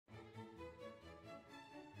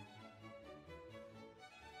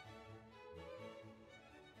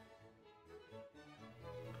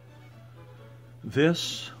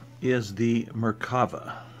This is the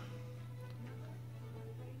Merkava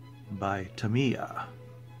by Tamiya.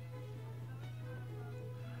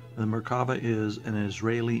 The Merkava is an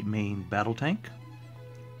Israeli main battle tank.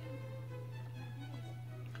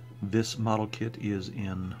 This model kit is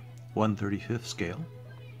in 1/35 scale.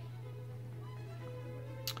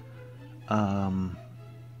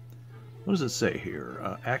 What does it say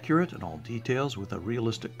here? Accurate in all details with a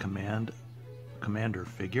realistic commander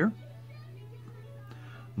figure.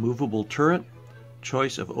 Movable turret,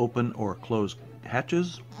 choice of open or closed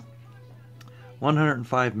hatches.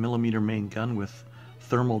 105mm main gun with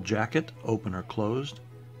thermal jacket, open or closed.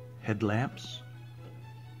 Headlamps.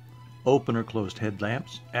 Open or closed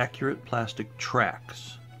headlamps. Accurate plastic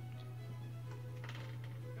tracks.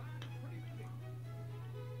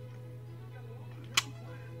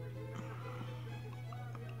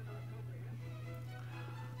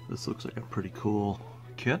 This looks like a pretty cool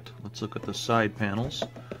kit. Let's look at the side panels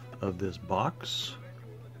of this box.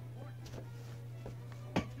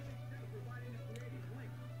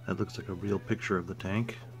 That looks like a real picture of the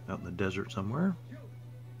tank out in the desert somewhere.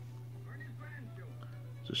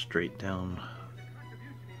 It's a straight down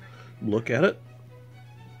look at it.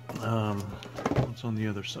 What's on the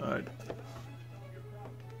other side?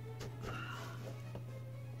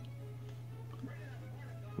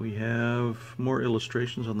 We have more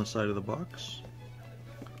illustrations on the side of the box.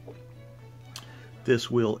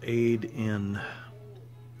 This will aid in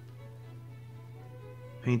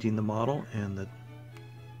painting the model and the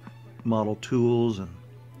model tools and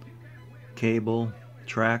cable,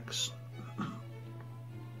 tracks.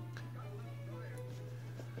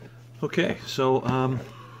 Okay, so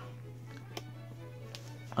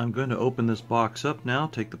I'm going to open this box up now,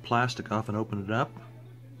 take the plastic off and open it up.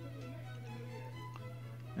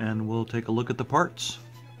 And we'll take a look at the parts.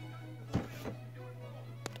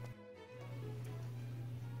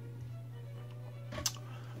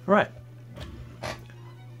 All right.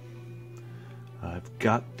 I've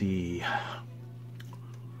got the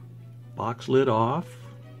box lid off,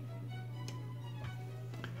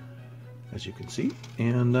 as you can see,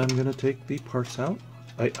 and I'm going to take the parts out.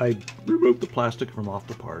 I removed the plastic from off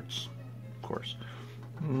the parts, of course.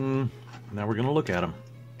 Now we're going to look at them.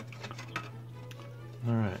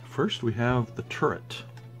 Alright, first we have the turret.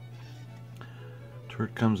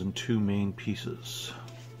 Turret comes in two main pieces.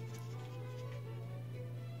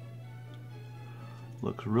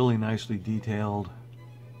 Looks really nicely detailed.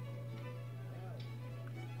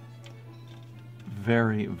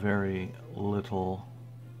 Very, very little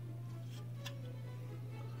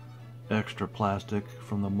extra plastic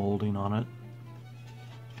from the molding on it.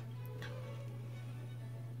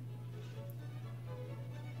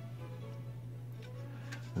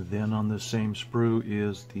 Then on this same sprue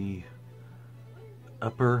is the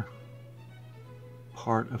upper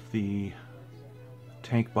part of the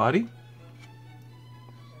tank body.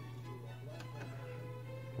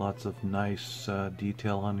 Lots of nice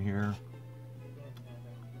detail on here.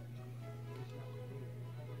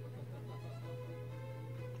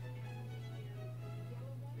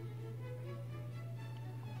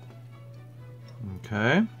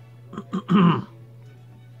 Okay.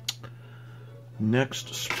 Next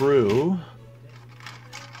sprue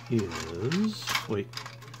is, the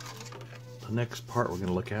next part we're going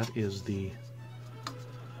to look at is the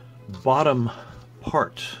bottom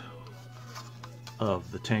part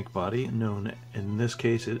of the tank body, known in this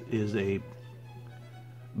case it is a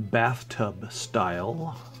bathtub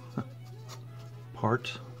style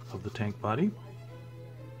part of the tank body.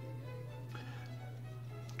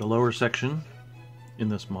 The lower section in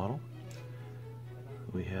this model,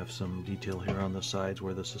 we have some detail here on the sides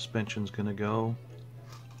where the suspension's going to go.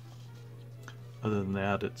 Other than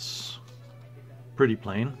that, it's pretty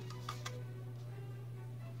plain.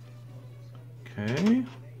 Okay.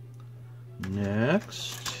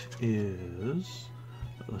 Next is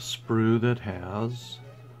a sprue that has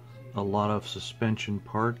a lot of suspension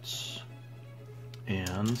parts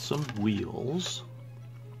and some wheels.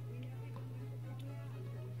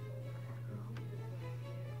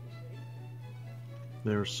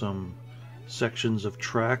 There's some sections of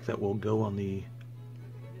track that will go on the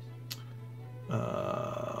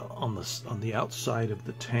outside of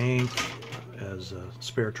the tank as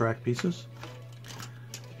spare track pieces.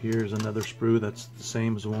 Here's another sprue that's the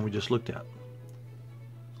same as the one we just looked at.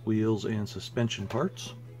 Wheels and suspension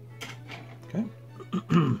parts. Okay.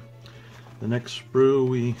 The next sprue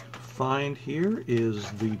we find here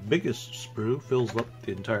is the biggest sprue, fills up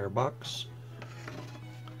the entire box.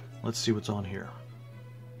 Let's see what's on here.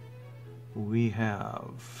 We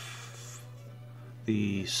have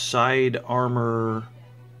the side armor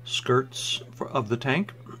skirts of the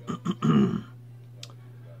tank.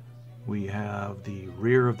 We have the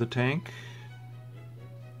rear of the tank.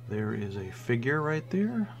 There is a figure right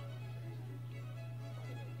there.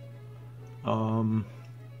 Some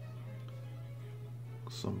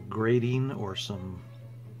grating or some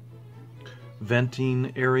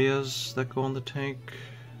venting areas that go on the tank.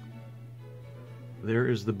 There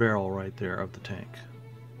is the barrel right there of the tank.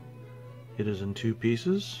 It is in two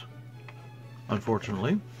pieces,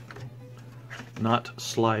 unfortunately. Not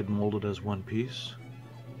slide molded as one piece.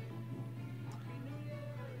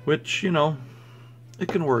 Which, you know, it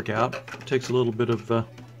can work out. It takes a little bit of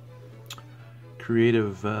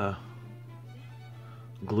creative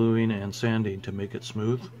gluing and sanding to make it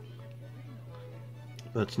smooth.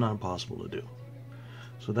 That's not impossible to do.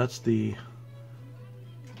 So that's the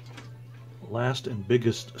last and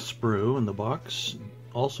biggest sprue in the box.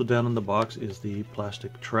 Also down in the box is the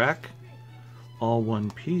plastic track, all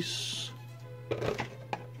one piece.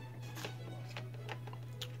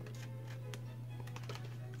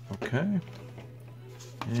 Okay,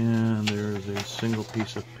 and there's a single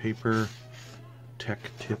piece of paper, tech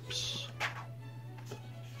tips.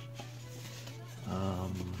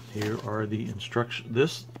 Here are the instructions.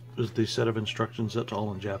 This is the set of instructions that's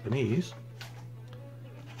all in Japanese.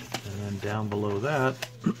 And then down below that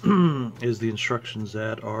is the instructions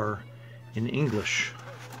that are in English.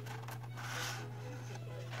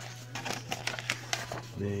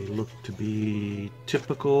 They look to be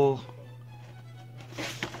typical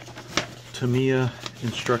Tamiya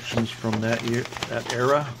instructions from that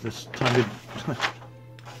era, this time,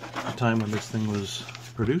 the time when this thing was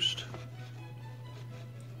produced.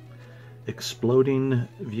 Exploding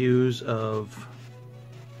views of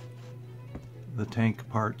the tank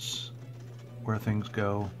parts, where things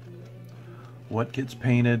go, what gets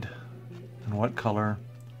painted, and what color,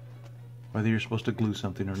 whether you're supposed to glue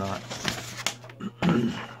something or not.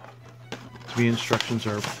 The instructions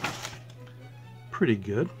are pretty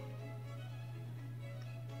good.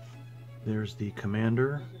 There's the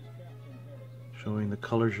commander showing the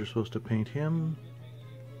colors you're supposed to paint him.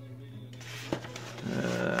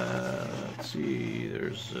 Let's see,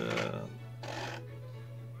 there's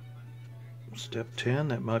step 10,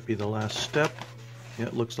 that might be the last step. Yeah,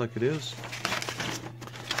 it looks like it is.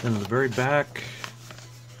 Then at the very back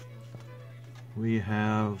we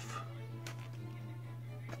have,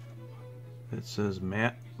 it says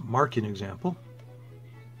marking example,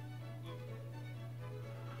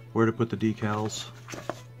 where to put the decals,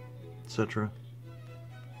 etc.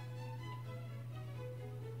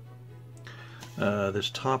 This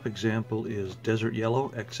top example is Desert Yellow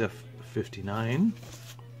XF59.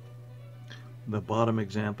 The bottom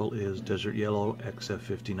example is Desert Yellow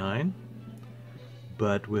XF59,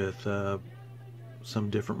 but with some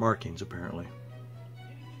different markings apparently.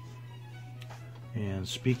 And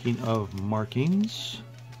speaking of markings,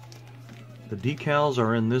 the decals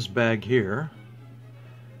are in this bag here.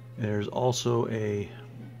 There's also a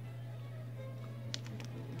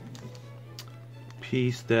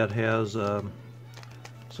piece that has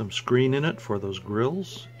some screen in it for those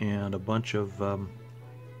grills and a bunch of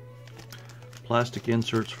plastic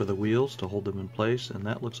inserts for the wheels to hold them in place, and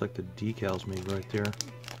that looks like the decals maybe right there.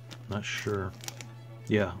 Not sure.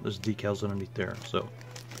 Yeah, there's decals underneath there. So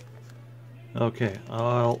okay,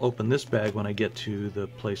 I'll open this bag when I get to the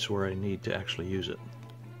place where I need to actually use it.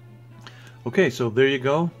 Okay, so there you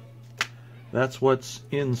go. That's what's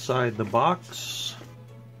inside the box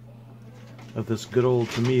of this good old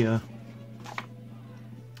Tamiya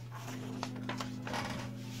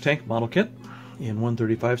tank model kit in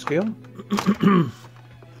 1/35 scale.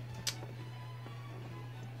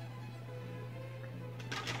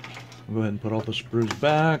 Go ahead and put all the sprues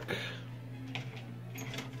back.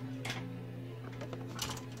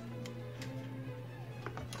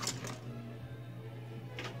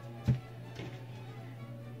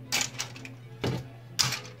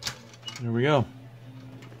 There we go.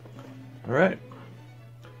 All right,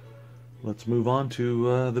 let's move on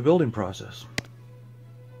to the building process.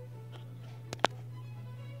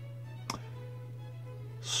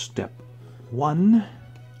 Step 1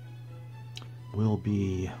 will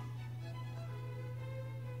be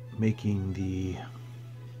making the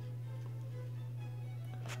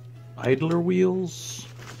idler wheels.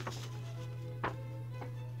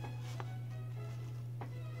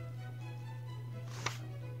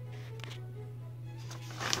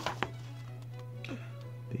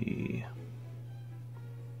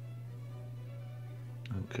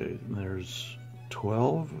 Okay, there's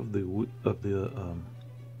 12 of the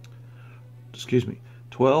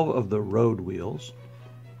 12 of the road wheels.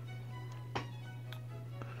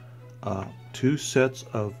 2 sets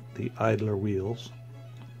of the idler wheels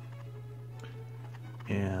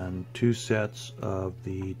and 2 sets of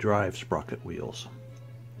the drive sprocket wheels.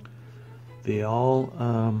 They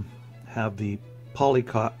all have the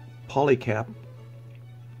polycap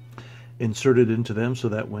inserted into them so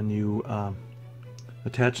that when you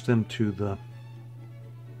attach them to the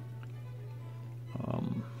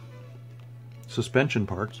suspension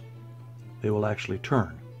parts, they will actually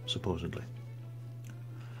turn, supposedly.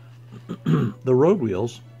 The road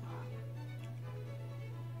wheels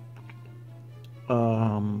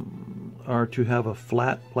are to have a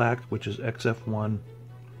flat black, which is XF1,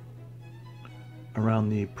 around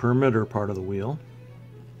the perimeter part of the wheel.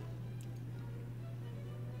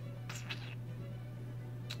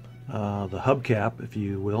 The hubcap, if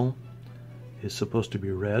you will, is supposed to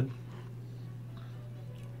be red.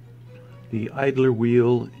 The idler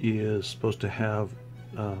wheel is supposed to have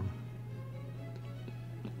a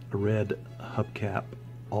red hubcap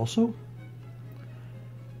also.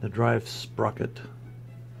 The drive sprocket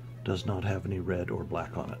does not have any red or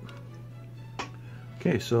black on it.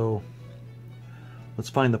 Okay, so let's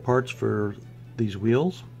find the parts for these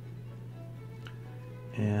wheels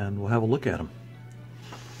and we'll have a look at them.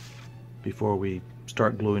 Before we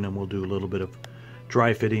start gluing them, we'll do a little bit of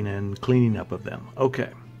dry fitting and cleaning up of them.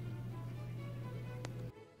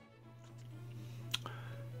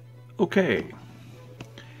 Okay,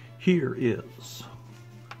 here is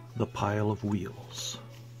the pile of wheels.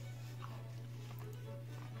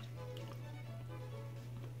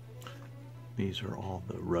 These are all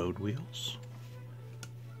the road wheels.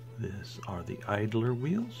 These are the idler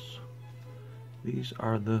wheels. These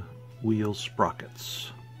are the wheel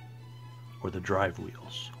sprockets, or the drive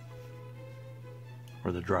wheels,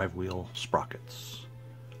 or the drive wheel sprockets.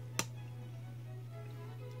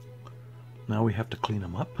 Now we have to clean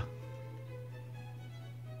them up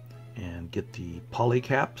and get the poly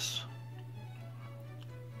caps,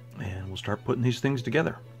 and we'll start putting these things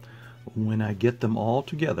together. When I get them all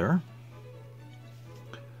together,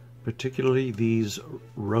 particularly these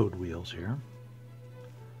road wheels here,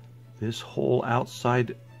 this whole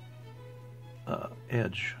outside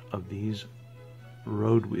edge of these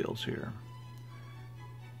road wheels here,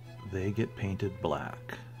 they get painted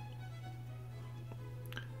black.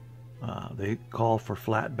 They call for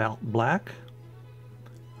flat black,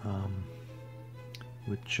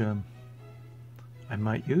 which I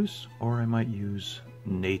might use, or I might use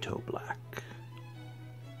NATO black.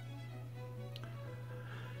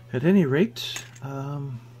 At any rate,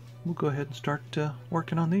 we'll go ahead and start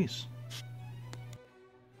working on these.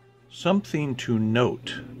 Something to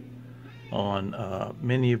note on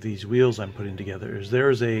many of these wheels I'm putting together is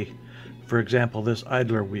there's a, for example, this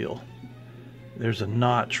idler wheel. There's a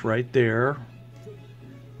notch right there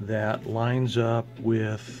that lines up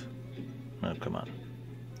with, oh, come on,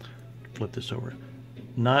 flip this over.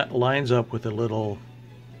 Not lines up with a little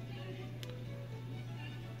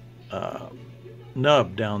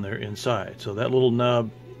nub down there inside. So that little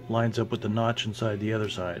nub lines up with the notch inside the other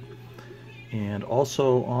side. And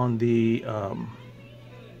also on the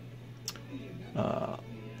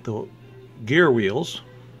gear wheels,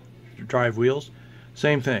 drive wheels,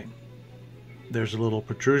 same thing. There's a little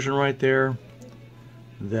protrusion right there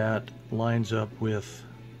that lines up with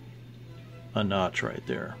a notch right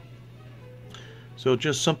there. So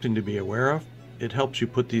just something to be aware of. It helps you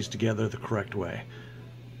put these together the correct way.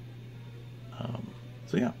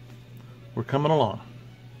 So yeah, we're coming along.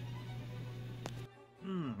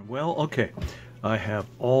 Well, okay, I have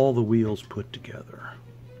all the wheels put together.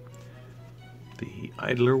 The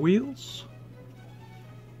idler wheels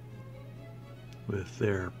with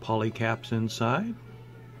their poly caps inside.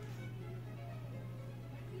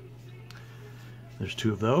 There's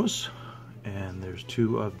 2 of those, and there's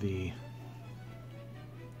 2 of the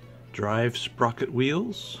drive sprocket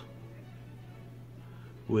wheels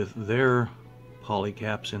with their poly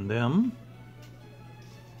caps in them,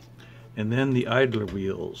 and then the idler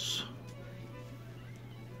wheels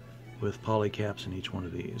with poly caps in each one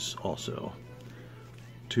of these also.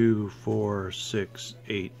 2, 4, 6,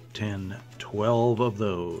 8, 10, 12 of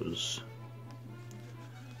those.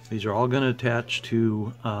 These are all going to attach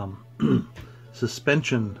to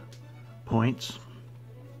suspension points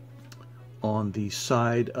on the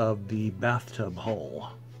side of the bathtub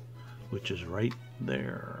hull, which is right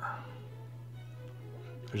there.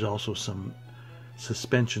 There's also some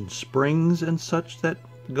suspension springs and such that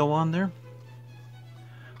go on there.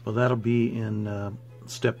 Well, that'll be in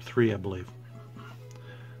step 3, I believe.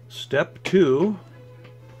 Step 2,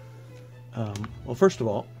 well, first of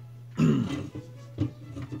all,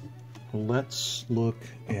 let's look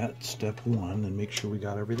at step 1 and make sure we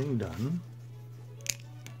got everything done.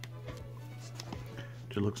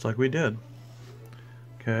 It looks like we did.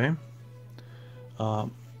 Okay.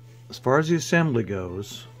 As far as the assembly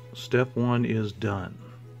goes, step 1 is done.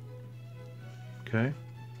 Okay.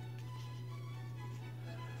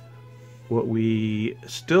 What we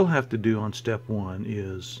still have to do on step 1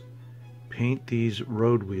 is paint these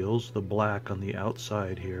road wheels, the black on the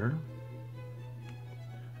outside here,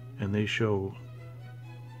 and they show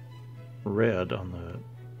red on the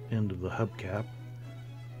end of the hubcap.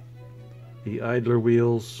 The idler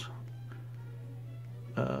wheels,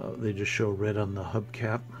 they just show red on the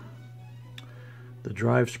hubcap. The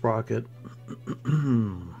drive sprocket,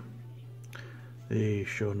 they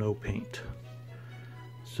show no paint.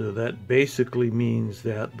 So that basically means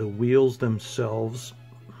that the wheels themselves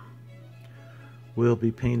will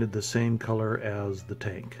be painted the same color as the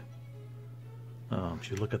tank. If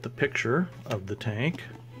you look at the picture of the tank,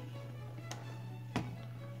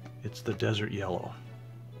 it's the desert yellow.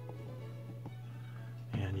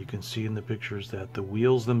 And you can see in the pictures that the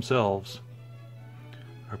wheels themselves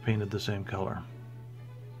are painted the same color.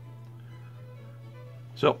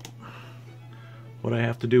 So, what I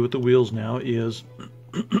have to do with the wheels now is,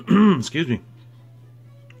 excuse me,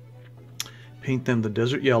 paint them the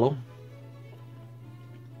desert yellow.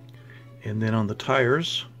 And then on the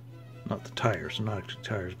tires, not actually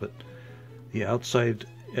tires, but the outside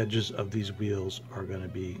edges of these wheels are going to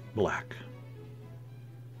be black.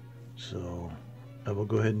 So I will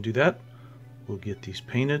go ahead and do that. We'll get these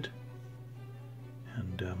painted,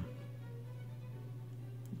 and then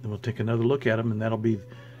we'll take another look at them, and that'll be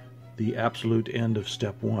the absolute end of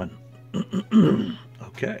step 1.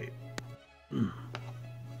 Okay.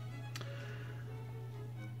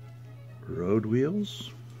 Road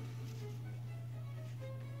wheels.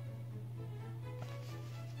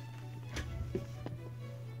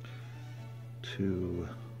 Two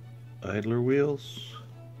idler wheels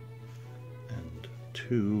and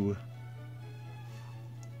 2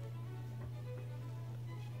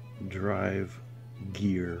 drive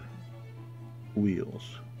gear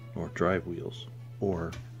wheels, or drive wheels,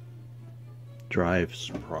 or drive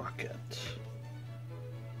sprocket.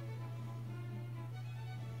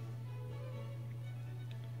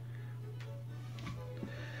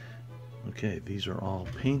 Okay, these are all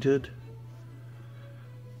painted,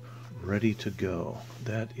 ready to go.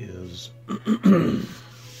 That is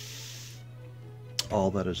all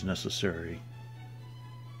that is necessary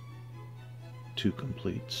to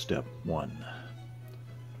complete step 1.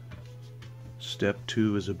 Step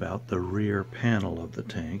 2 is about the rear panel of the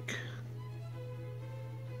tank.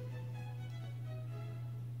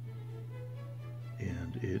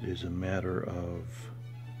 And it is a matter of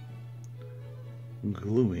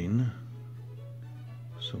gluing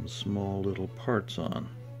some small little parts on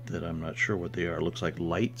that I'm not sure what they are. Looks like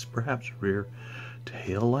lights, perhaps rear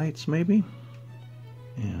tail lights maybe,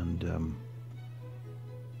 and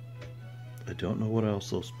I don't know what else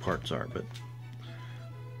those parts are, but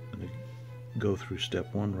I'm going to go through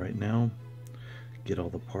step 1 right now, get all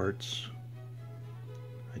the parts,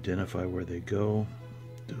 identify where they go,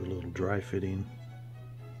 do a little dry fitting,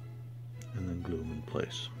 and then glue them in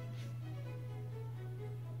place.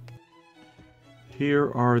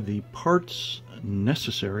 Here are the parts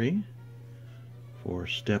necessary for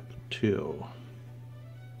step 2.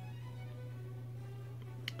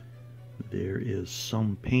 There is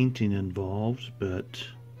some painting involved, but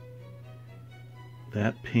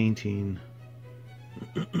that painting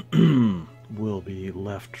will be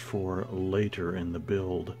left for later in the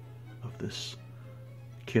build of this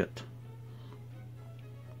kit.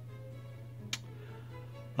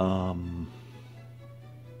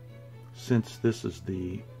 Since this is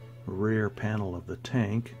the rear panel of the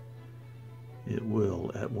tank, it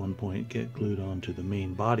will at one point get glued onto the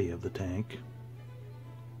main body of the tank,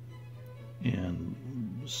 and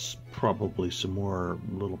probably some more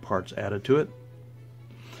little parts added to it.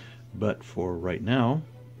 But for right now,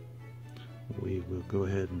 we will go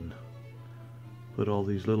ahead and put all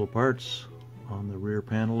these little parts on the rear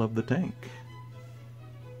panel of the tank.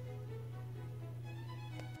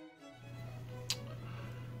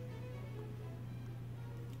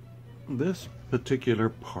 This particular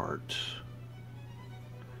part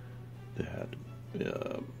that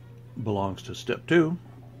belongs to step 2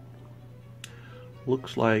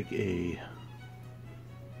 looks like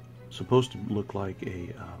supposed to look like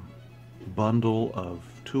a bundle of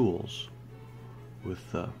tools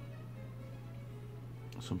with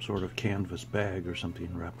some sort of canvas bag or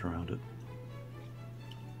something wrapped around it.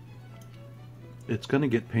 It's going to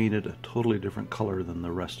get painted a totally different color than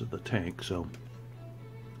the rest of the tank, so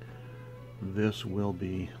this will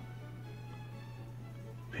be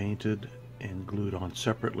painted and glued on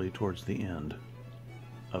separately towards the end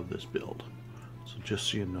of this build. So just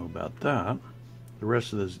so you know about that, the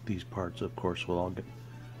rest of these parts, of course, will all get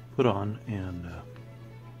put on and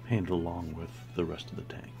painted along with the rest of the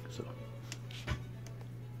tank. So,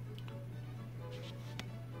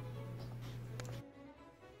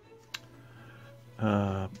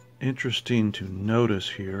 interesting to notice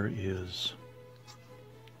here is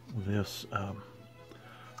this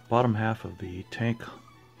bottom half of the tank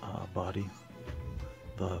body,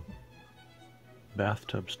 the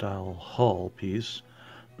bathtub style hull piece,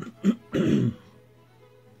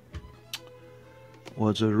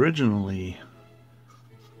 was originally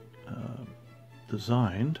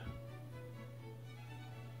designed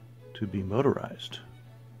to be motorized.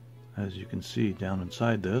 As you can see down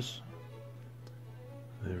inside this,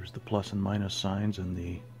 there's the plus and minus signs and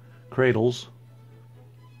the cradles.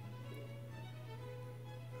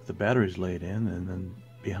 The batteries laid in, and then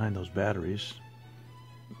behind those batteries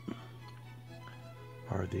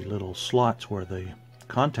are the little slots where the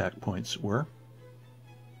contact points were.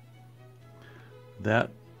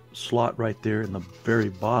 That slot right there in the very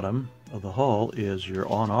bottom of the hull is your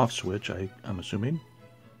on-off switch, I'm assuming.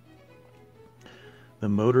 The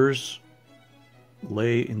motors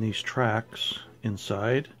lay in these tracks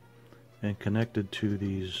inside and connected to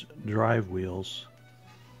these drive wheels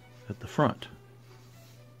at the front.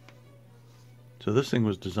 So this thing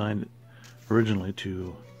was designed originally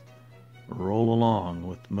to roll along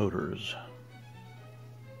with motors.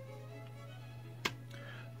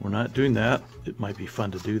 We're not doing that. It might be fun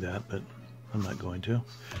to do that, but I'm not going to.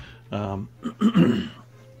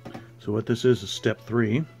 So what this is step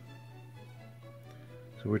 3.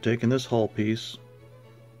 So we're taking this hull piece,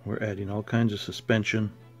 we're adding all kinds of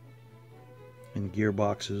suspension and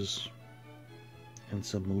gearboxes and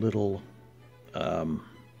some little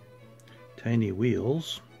tiny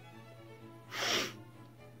wheels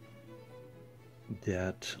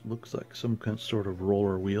that looks like some kind of sort of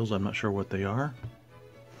roller wheels. I'm not sure what they are.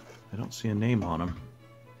 I don't see a name on them.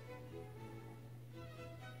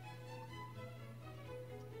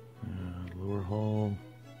 Lower hull.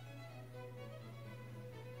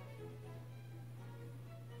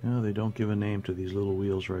 No, they don't give a name to these little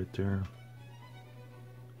wheels right there.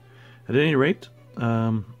 At any rate,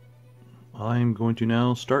 I'm going to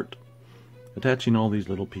now start attaching all these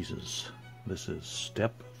little pieces. This is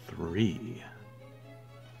step 3.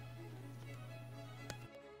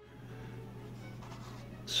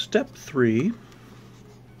 Step 3,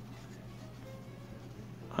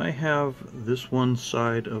 I have this one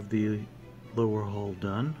side of the lower hull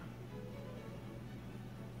done,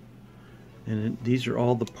 and these are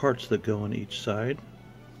all the parts that go on each side.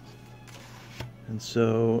 And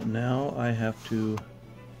so now I have to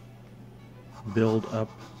build up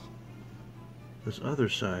this other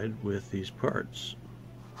side with these parts.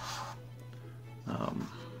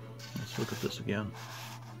 Let's look at this again.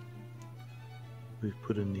 We've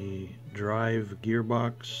put in the drive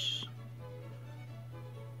gearbox,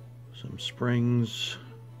 some springs,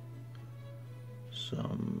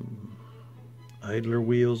 some idler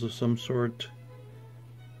wheels of some sort,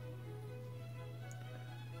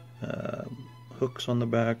 hooks on the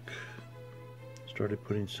back, started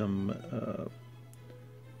putting some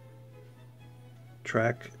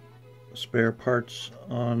track spare parts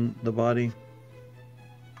on the body.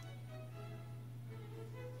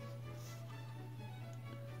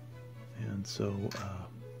 And so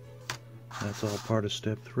that's all part of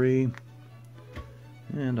step 3,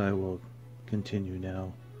 and I will continue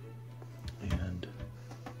now. And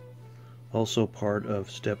also part of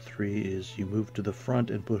step 3 is you move to the front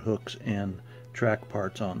and put hooks and track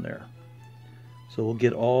parts on there. So we'll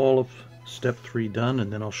get all of step 3 done,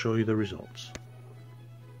 and then I'll show you the results.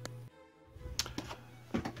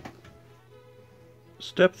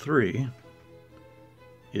 Step 3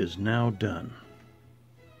 is now done,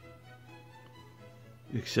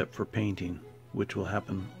 except for painting, which will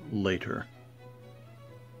happen later.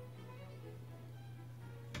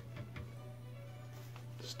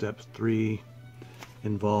 Step 3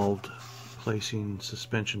 involved placing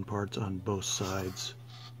suspension parts on both sides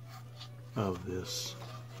of this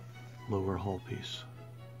lower hull piece.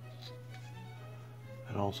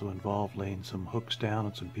 It also involved laying some hooks down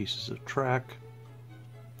and some pieces of track.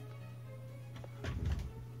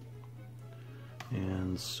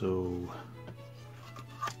 And so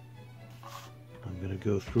I'm going to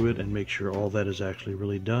go through it and make sure all that is actually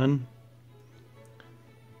really done.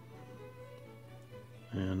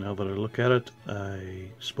 And now that I look at it, I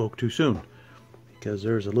spoke too soon, because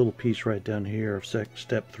there's a little piece right down here of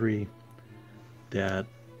step 3 that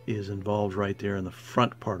is involved right there in the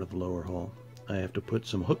front part of the lower hull. I have to put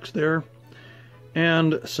some hooks there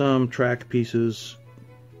and some track pieces,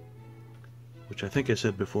 which I think I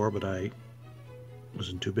said before, but I was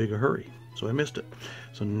in too big a hurry, so I missed it.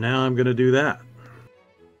 So now I'm going to do that.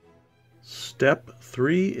 Step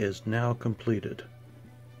 3 is now completed.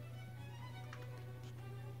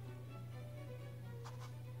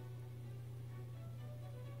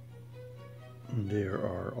 There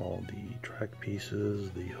are all the track pieces,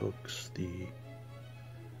 the hooks, the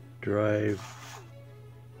drive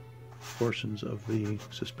portions of the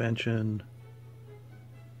suspension,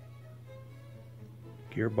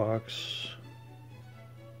 gearbox,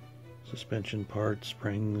 suspension parts,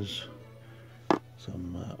 springs,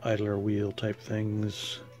 some idler wheel type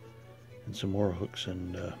things, and some more hooks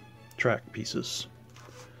and track pieces.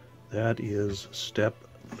 That is step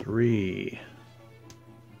 3.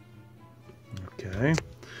 Okay,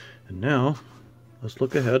 and now let's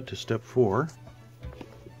look ahead to step 4.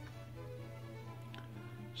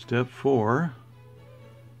 Step 4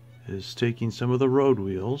 is taking some of the road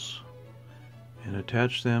wheels and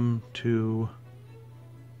attach them to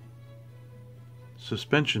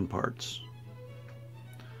suspension parts.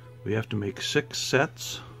 We have to make 6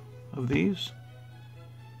 sets of these,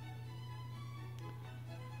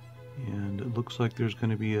 and it looks like there's going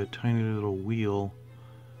to be a tiny little wheel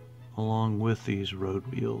along with these road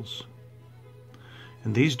wheels.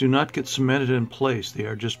 And these do not get cemented in place, they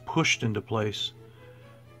are just pushed into place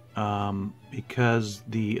because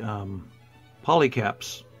the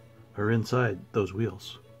polycaps are inside those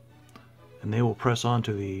wheels, and they will press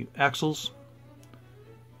onto the axles,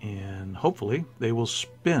 and hopefully they will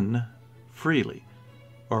spin freely,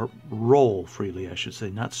 or roll freely I should say,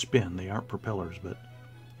 not spin. They aren't propellers, but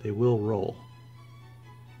they will roll.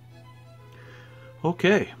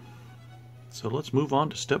 Okay, so let's move on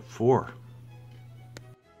to step 4.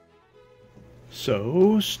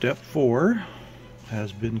 So step 4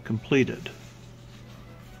 has been completed.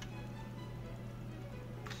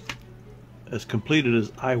 As completed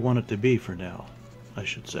as I want it to be for now, I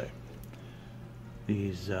should say.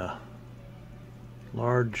 These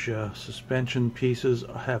large suspension pieces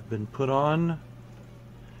have been put on,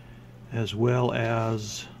 as well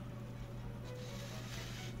as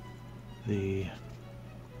the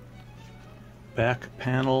back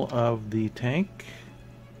panel of the tank.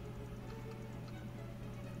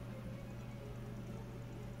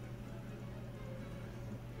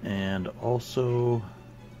 And also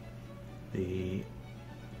the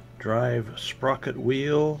drive sprocket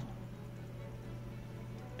wheel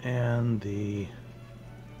and the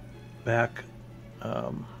back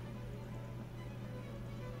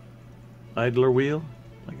idler wheel,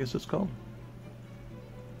 I guess it's called.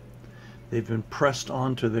 They've been pressed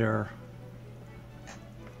onto their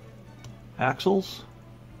axles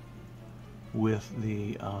with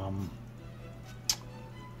the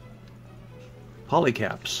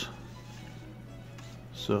polycaps,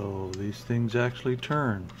 so these things actually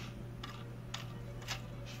turn.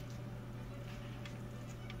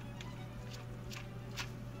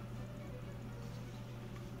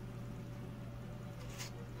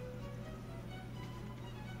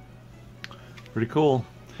 Pretty cool.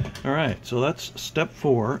 Alright, so that's step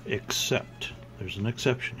 4, except there's an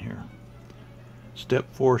exception here. Step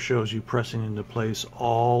 4 shows you pressing into place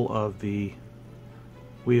all of the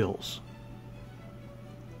wheels.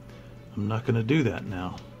 I'm not going to do that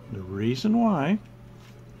now. The reason why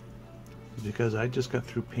is because I just got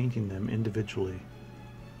through painting them individually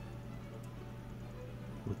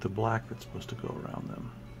with the black that's supposed to go around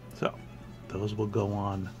them. So those will go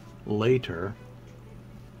on later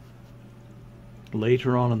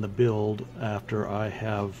on in the build, after I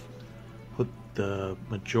have put the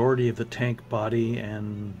majority of the tank body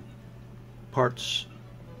and parts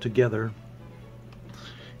together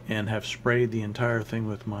and have sprayed the entire thing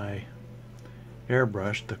with my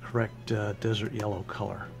airbrush the correct desert yellow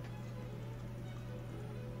color.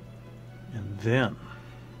 And then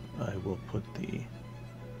I will put the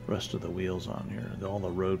rest of the wheels on here, all the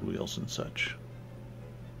road wheels and such.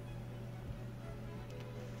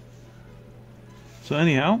 So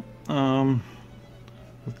anyhow,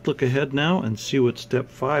 let's look ahead now and see what step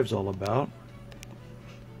 5 is all about.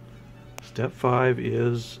 Step 5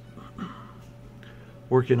 is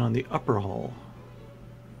working on the upper hull,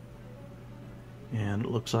 and it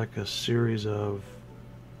looks like a series of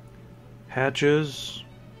hatches,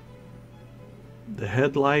 the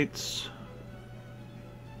headlights,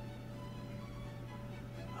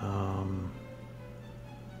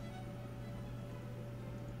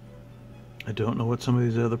 I don't know what some of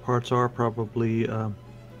these other parts are. Probably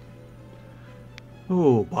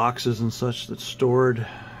boxes and such that's stored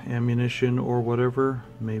ammunition or whatever.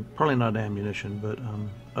 Maybe, probably not ammunition, but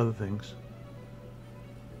other things.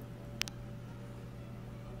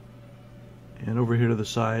 And over here to the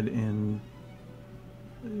side, in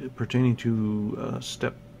pertaining to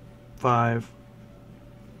step 5,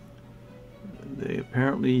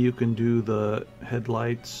 apparently you can do the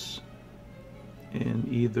headlights in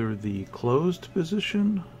either the closed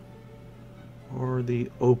position or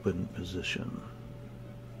the open position.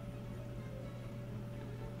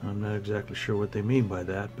 I'm not exactly sure what they mean by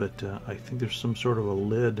that, but I think there's some sort of a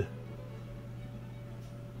lid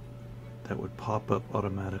that would pop up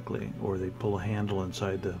automatically, or they pull a handle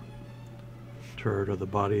inside the turret or the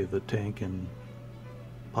body of the tank and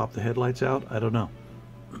pop the headlights out. I don't know.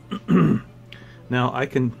 Now I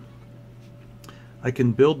can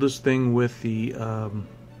build this thing with the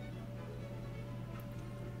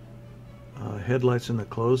headlights in the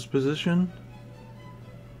closed position,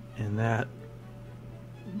 and that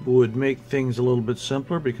would make things a little bit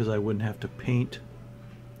simpler because I wouldn't have to paint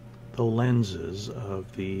the lenses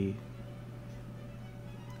of the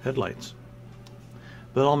headlights.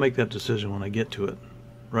 But I'll make that decision when I get to it.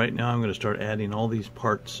 Right now I'm going to start adding all these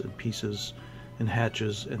parts and pieces and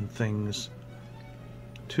hatches and things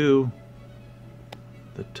to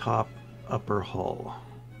the top upper hull.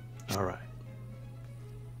 Alright.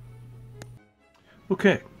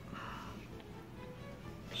 Okay.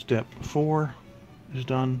 Step 4 is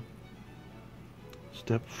done.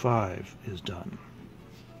 Step 5 is done.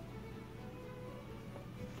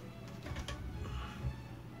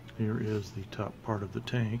 Here is the top part of the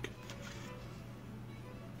tank.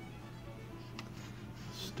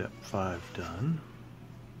 Step 5 done.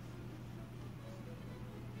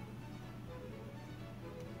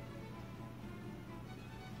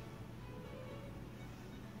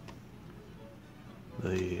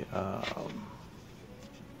 The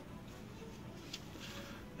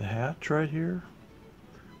hatch right here,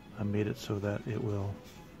 I made it so that it will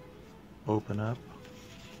open up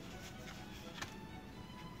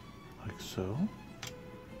like so,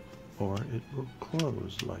 or it will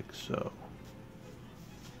close like so.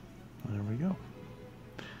 There we go.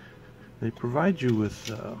 They provide you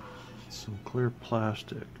with some clear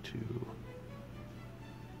plastic to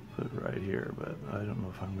put right here, but I don't know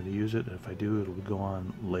if I'm going to use it. If I do, it'll go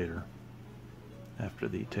on later after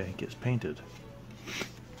the tank is painted.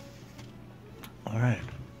 Alright,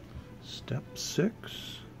 step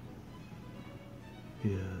 6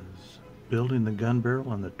 is building the gun barrel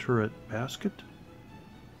on the turret basket.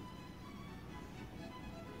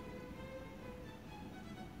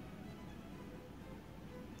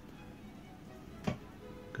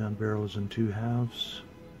 Gun barrel is in 2 halves.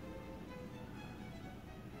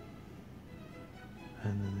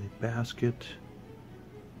 And then the basket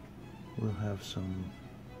will have some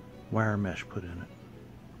wire mesh put in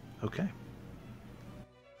it. Okay.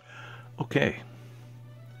 Okay.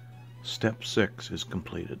 Step 6 is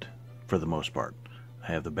completed for the most part. I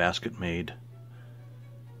have the basket made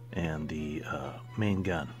and the main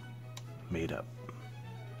gun made up.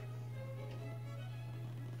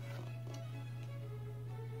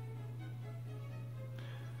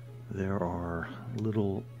 There are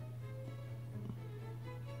little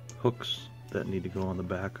hooks that need to go on the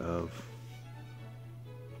back of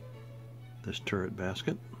this turret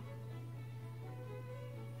basket.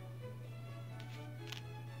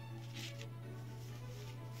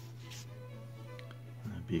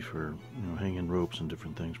 That'd be for, hanging ropes and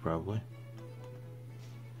different things probably.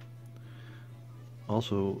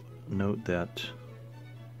 Also note that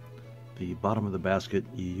the bottom of the basket,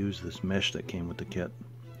 you use this mesh that came with the kit,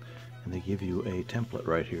 and they give you a template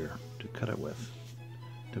right here to cut it with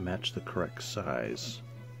to match the correct size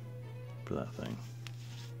for that thing.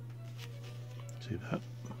 See that?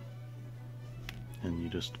 And you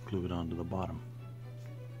just glue it onto the bottom.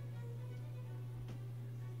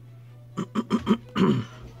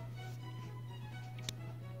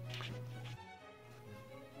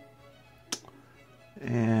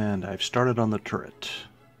 And I've started on the turret.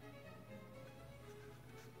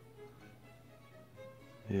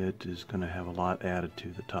 It is going to have a lot added to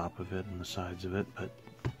the top of it and the sides of it, but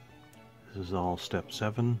this is all step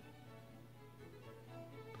 7.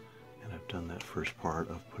 And I've done that first part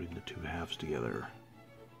of putting the 2 halves together.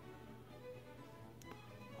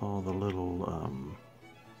 All the little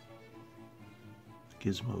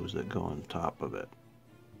gizmos that go on top of it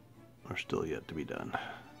are still yet to be done.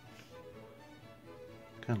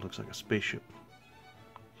 Kind of looks like a spaceship.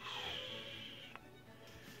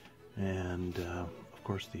 And of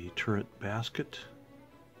course the turret basket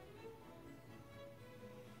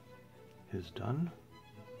is done,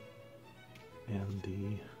 and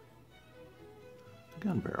the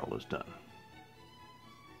gun barrel is done.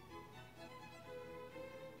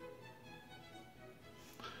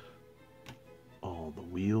 All the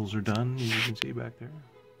wheels are done, as you can see back there.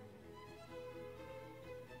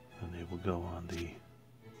 And they will go on the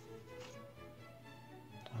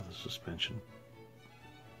suspension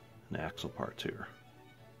and axle parts here.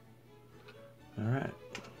 All right.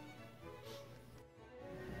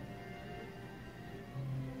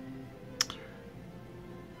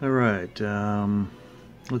 All right.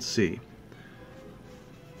 Let's see.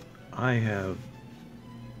 I have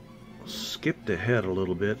skipped ahead a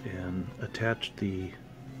little bit and attached the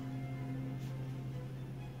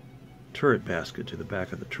turret basket to the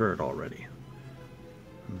back of the turret already.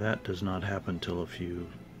 That does not happen till a few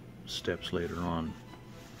steps later on.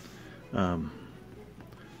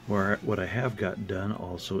 What I have got done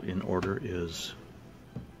also in order is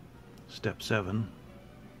step 7.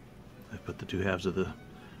 I've put the two halves of the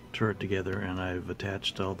turret together and I've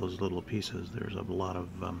attached all those little pieces. There's a lot of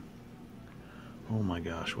oh my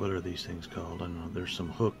gosh, what are these things called? I don't know. There's some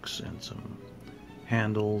hooks and some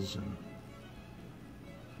handles and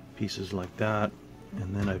pieces like that.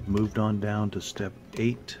 And then I've moved on down to step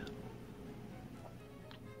 8.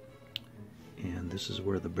 And this is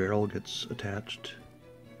where the barrel gets attached.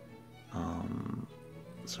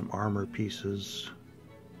 Some armor pieces.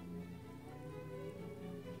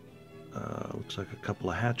 Looks like a couple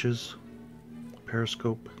of hatches, a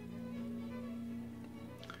periscope,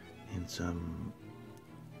 and some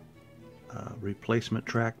replacement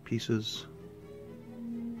track pieces.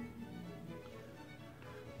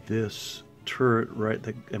 This turret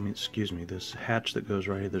this hatch that goes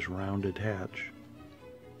right here, this rounded hatch,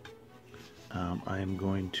 I am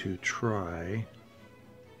going to try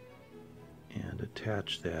and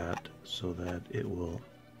attach that so that it will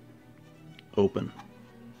open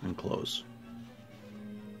and close.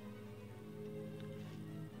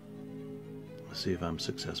 Let's see if I'm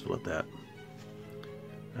successful at that.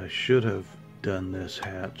 I should have done this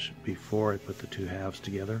hatch before I put the two halves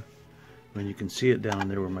together. I mean, you can see it down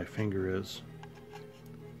there where my finger is.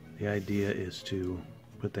 The idea is to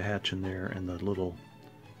put the hatch in there and the little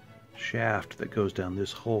shaft that goes down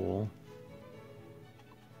this hole,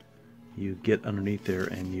 you get underneath there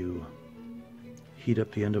and you heat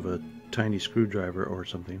up the end of a tiny screwdriver or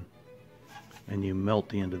something and you melt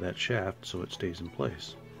the end of that shaft so it stays in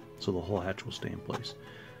place, so the whole hatch will stay in place.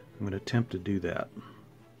 I'm going to attempt to do that.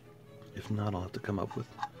 If not, I'll have to come up with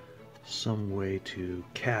some way to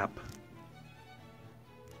cap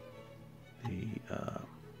the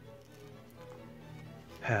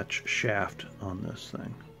hatch shaft on this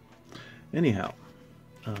thing. Anyhow,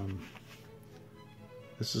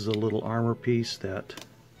 this is a little armor piece that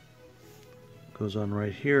goes on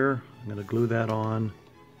right here. I'm going to glue that on.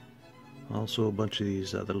 Also a bunch of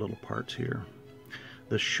these other little parts here.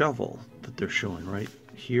 The shovel that they're showing right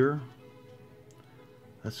here,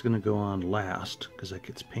 that's going to go on last because that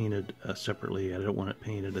gets painted separately. I don't want it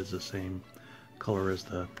painted as the same color as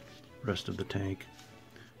the rest of the tank.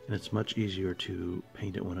 And it's much easier to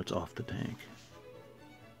paint it when it's off the tank.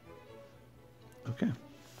 Okay,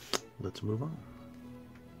 let's move on.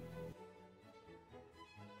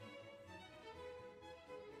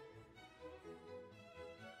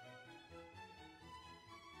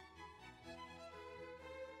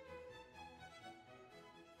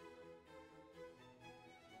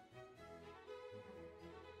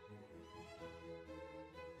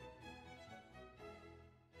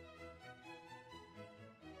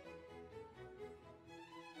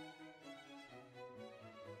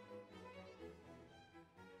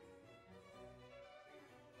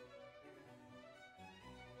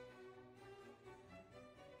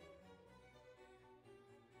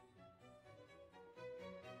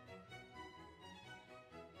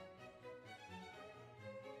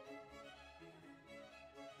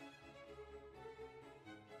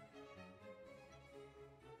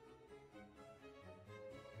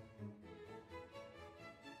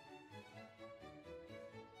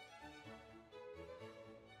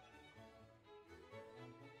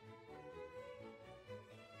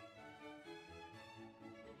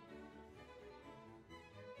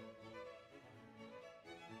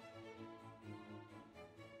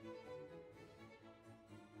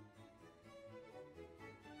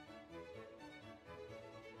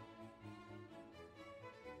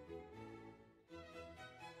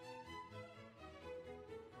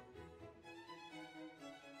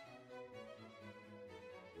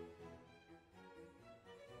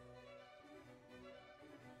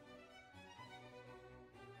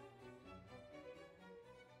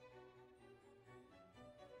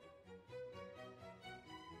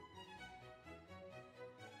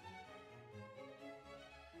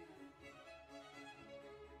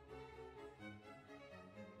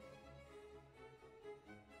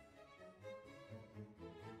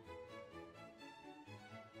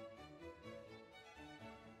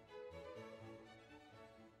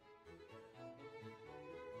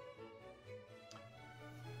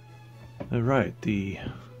 Alright, the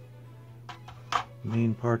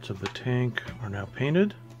main parts of the tank are now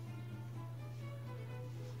painted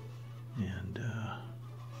and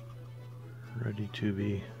ready to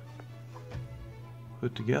be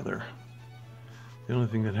put together. The only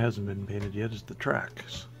thing that hasn't been painted yet is the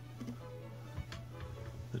tracks.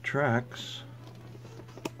 The tracks,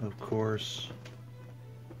 of course,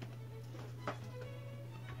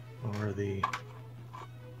 are the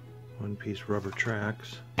one-piece rubber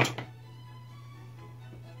tracks.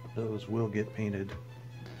 Those will get painted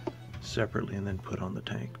separately and then put on the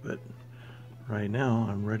tank, but right now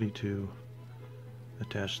I'm ready to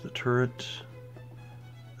attach the turret,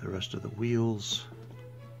 the rest of the wheels,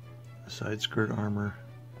 the side skirt armor,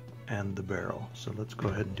 and the barrel. So let's go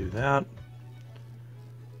ahead and do that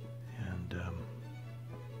and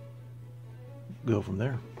go from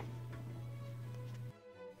there.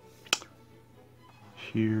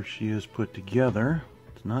 Here she is put together.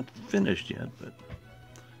 It's not finished yet, but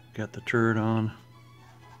got the turret on,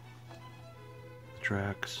 the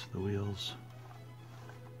tracks, the wheels.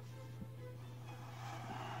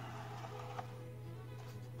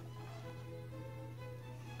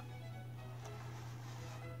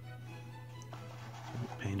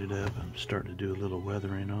 Painted up. I'm starting to do a little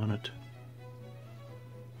weathering on it.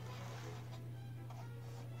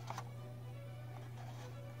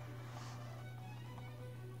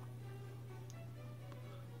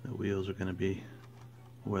 The wheels are going to be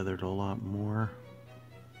weathered a lot more.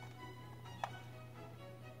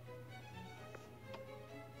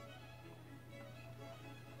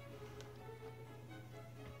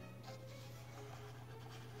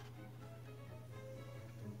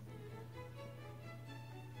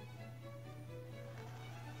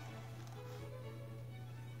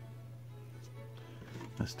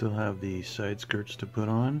 I still have the side skirts to put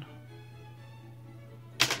on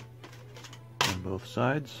both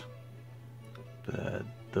sides, but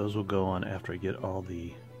those will go on after I get all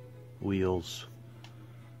the wheels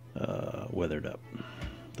weathered up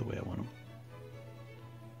the way I want them.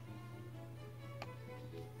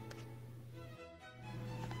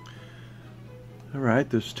 Alright,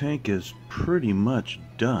 this tank is pretty much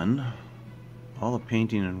done. All the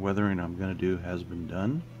painting and weathering I'm going to do has been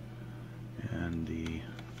done, and the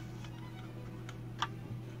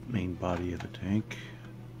main body of the tank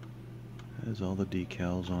has all the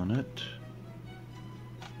decals on it.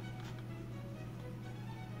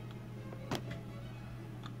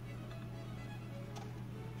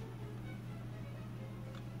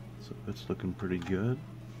 So it's looking pretty good.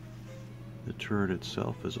 The turret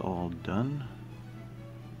itself is all done.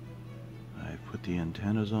 I've put the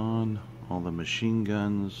antennas on, all the machine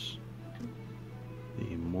guns,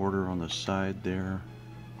 the mortar on the side there.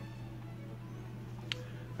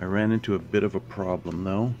 I ran into a bit of a problem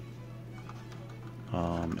though,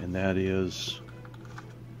 and that is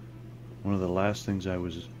one of the last things I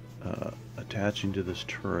was attaching to this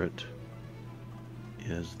turret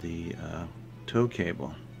is the tow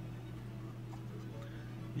cable,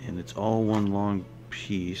 and it's all one long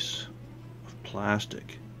piece of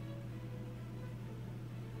plastic,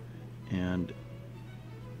 and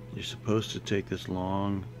you're supposed to take this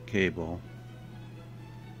long cable,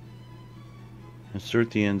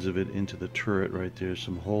 insert the ends of it into the turret right there,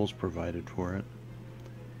 some holes provided for it,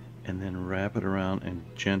 and then wrap it around and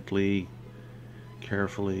gently,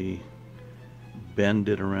 carefully bend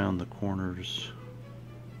it around the corners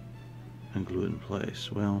and glue it in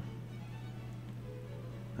place. Well,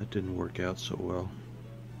 that didn't work out so well.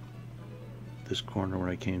 This corner, when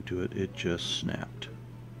I came to it, it just snapped.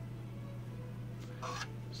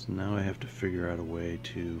 So now I have to figure out a way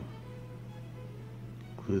to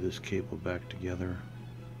glue this cable back together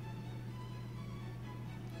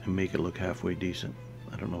and make it look halfway decent.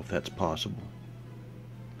 I don't know if that's possible.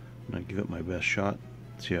 I'm going to give it my best shot,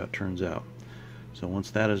 see how it turns out. So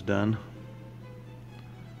once that is done,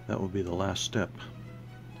 that will be the last step.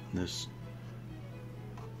 This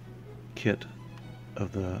kit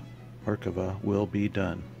of the Merkava will be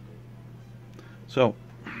done. So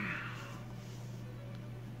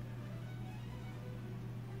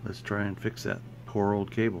let's try and fix that poor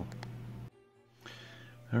old cable.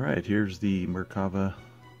 Alright, here's the Merkava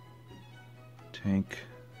tank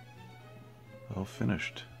all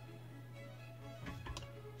finished.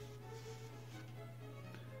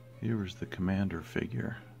 Here was the commander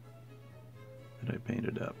figure that I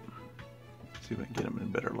painted up. Let's see if I can get him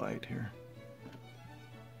in better light here.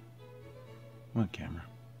 Come on, camera.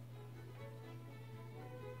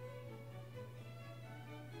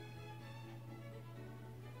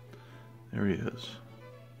 There he is.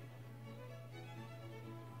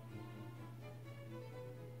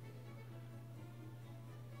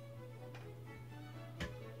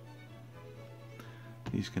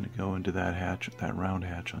 He's going to go into that hatch, that round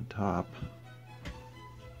hatch on top.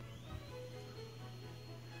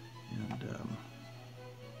 And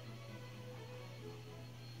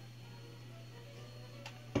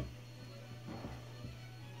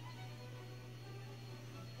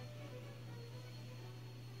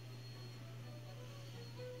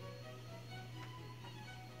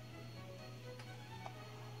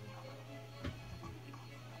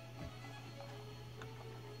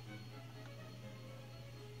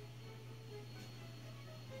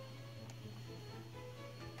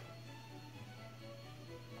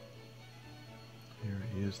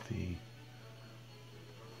here is the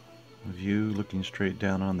view looking straight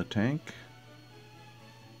down on the tank.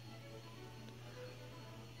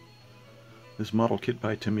 This model kit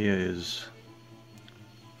by Tamiya is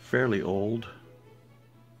fairly old.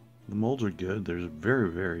 The molds are good. There's very,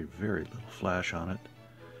 very, very little flash on it.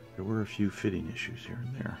 There were a few fitting issues here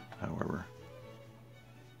and there, however.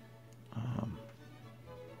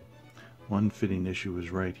 One fitting issue was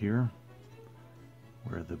right here,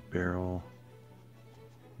 where the barrel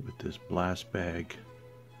with this blast bag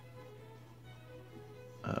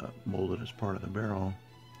molded as part of the barrel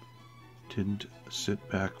didn't sit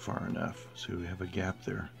back far enough, so we have a gap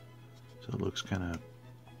there, so it looks kind of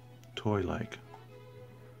toy-like.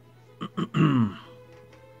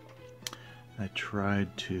 I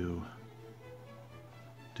tried to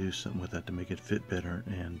do something with that to make it fit better,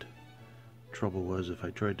 and trouble was if I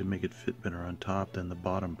tried to make it fit better on top, then the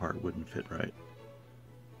bottom part wouldn't fit right,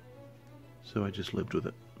 so I just lived with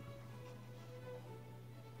it.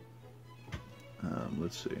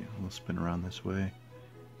 Let's see, we'll spin around this way.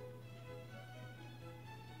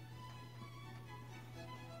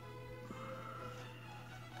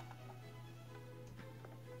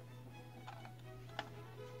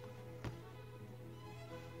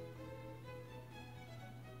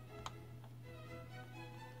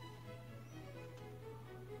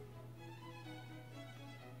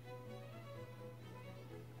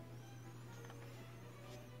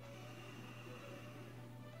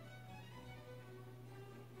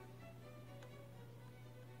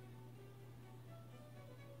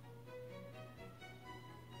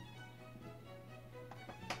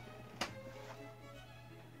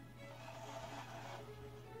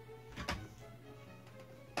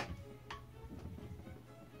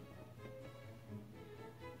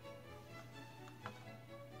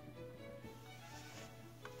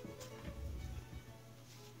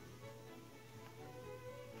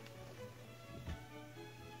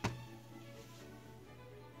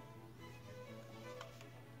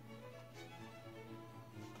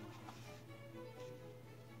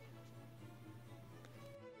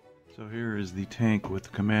 So here is the tank with the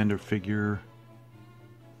commander figure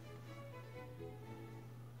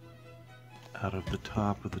out of the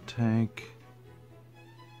top of the tank.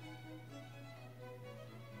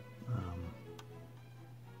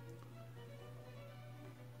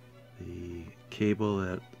 The cable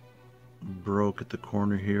that broke at the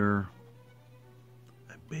corner here,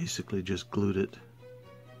 I basically just glued it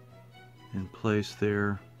in place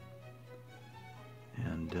there,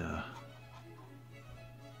 and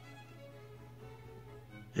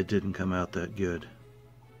it didn't come out that good.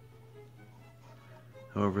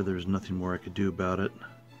 However, there's nothing more I could do about it.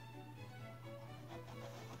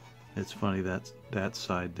 It's funny that that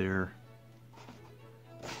side there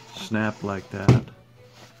snapped like that,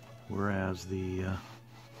 whereas the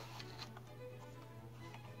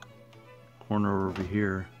corner over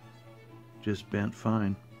here just bent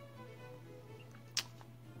fine.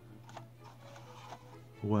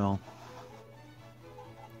 Well,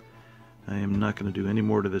 I am not going to do any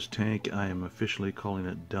more to this tank. I am officially calling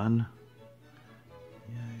it done.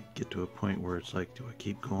 I get to a point where it's like, do I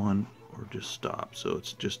keep going or just stop? So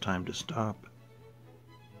it's just time to stop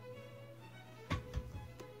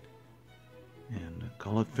and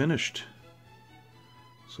call it finished.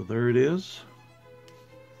 So there it is.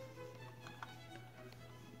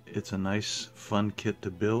 It's a nice, fun kit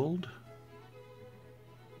to build.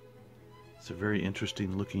 It's a very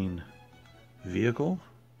interesting looking vehicle.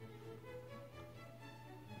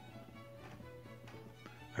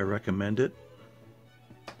 I recommend it.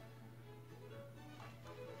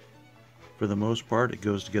 For the most part, it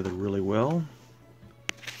goes together really well.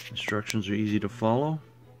 Instructions are easy to follow.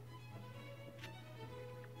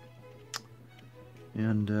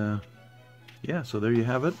 And yeah, so there you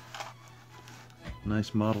have it.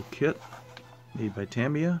 Nice model kit made by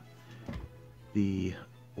Tamiya. The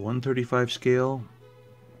 135 scale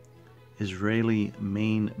Israeli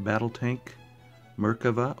main battle tank,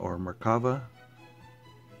 Merkava or Merkava.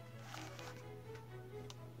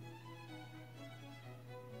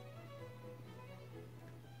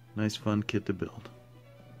 Nice fun kit to build.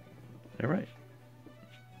 All right.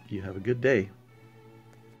 You have a good day.